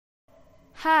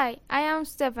Hi, I am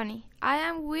Stephanie. I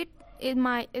am with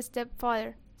my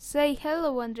stepfather. Say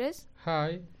hello, Andres.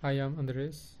 Hi, I am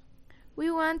Andres.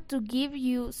 We want to give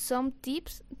you some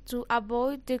tips to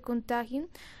avoid the contagion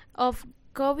of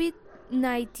COVID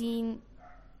 19.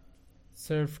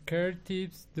 Self-care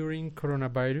tips during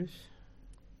coronavirus.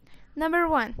 Number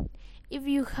 1. If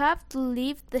you have to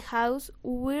leave the house,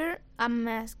 wear a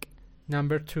mask.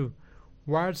 Number 2.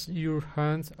 Wash your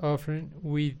hands often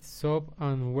with soap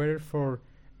and water for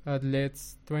at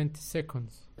least 20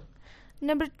 seconds.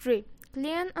 Number 3.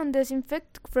 Clean and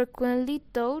disinfect frequently.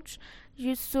 Touch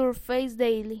your surface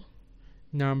daily.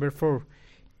 Number 4.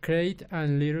 Create a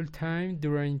little time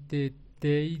during the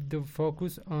day to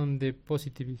focus on the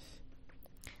positives.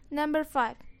 Number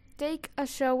 5. Take a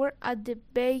shower at the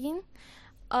beginning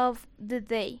of the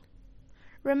day.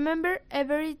 Remember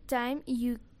every time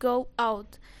you go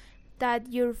out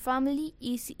that your family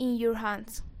is in your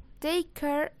hands. Take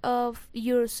care of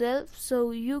yourself so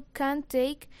you can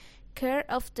take care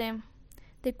of them.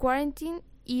 The quarantine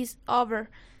is over,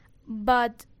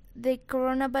 but the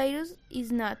coronavirus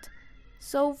is not.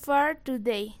 So far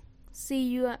today. See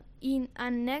you in a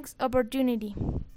next opportunity.